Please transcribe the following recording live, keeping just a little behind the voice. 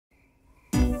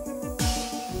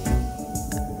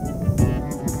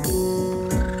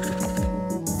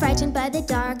frightened by the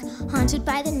dark, haunted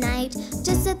by the night.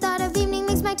 Just the thought of evening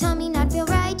makes my tummy not feel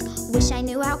right. Wish I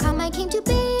knew how come I came to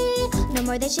be. No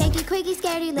more the shaky, quaky,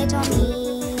 scaredy little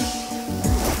me.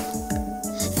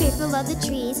 Fearful of the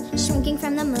trees, shrinking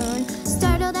from the moon.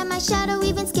 Startled at my shadow,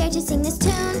 even scared to sing this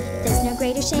tune. There's no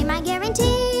greater shame, I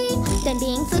guarantee, than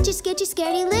being flittish, skittish,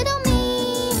 scaredy little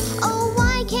me. Oh,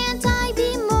 why can't I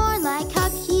be more like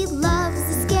Huck? He loves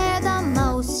to scare the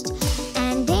most.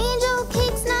 And Angel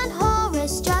Cake's not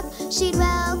horror-struck, she'd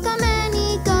welcome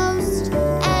any ghost.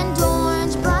 And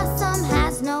Orange Blossom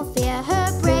has no fear,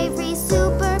 her bravery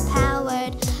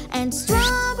superpowered. And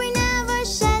Strawberry never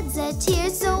sheds a tear,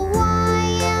 so why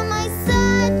am I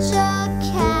such a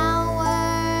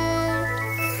coward?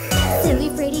 Silly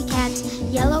fraidy cat,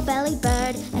 yellow-bellied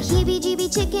bird, a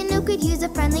heebie-jeebie chicken who could use a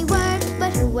friendly word.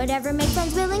 But who would ever make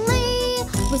friends willingly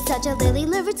with such a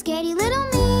lily-livered, scaredy little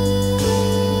me?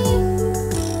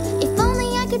 If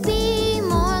only I could be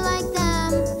more like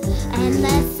them and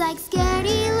less like Scaredy.